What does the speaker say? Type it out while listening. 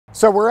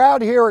So we're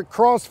out here at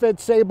CrossFit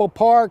Sable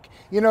Park.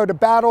 You know, the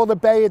Battle of the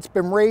Bay, it's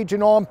been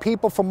raging on.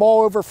 People from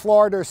all over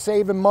Florida are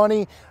saving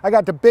money. I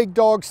got the big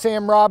dog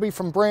Sam Robbie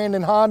from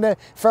Brandon Honda,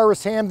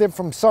 Ferris Hamden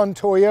from Sun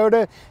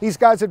Toyota. These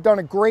guys have done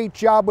a great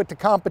job with the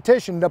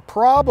competition. The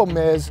problem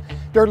is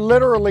they're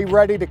literally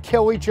ready to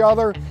kill each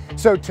other.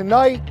 So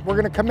tonight we're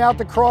gonna come out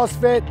to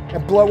CrossFit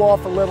and blow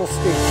off a little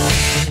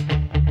steam.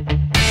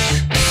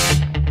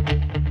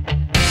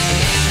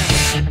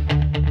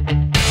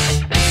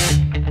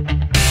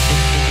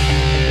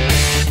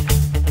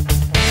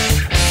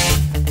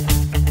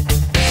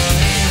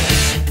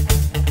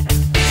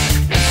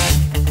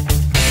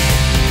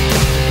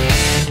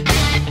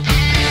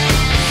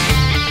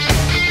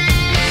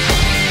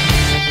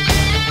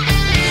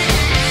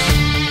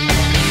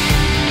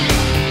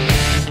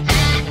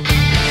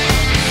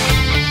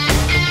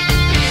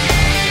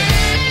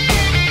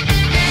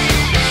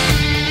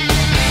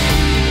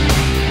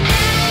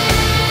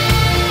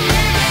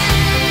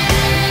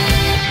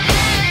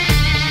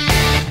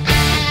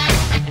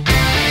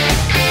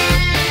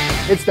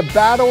 It's the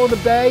Battle of the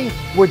Bay,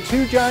 where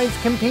two giants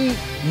compete,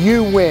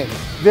 you win.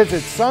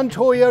 Visit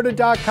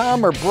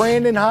suntoyota.com or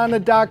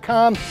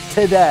brandonhonda.com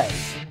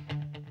today.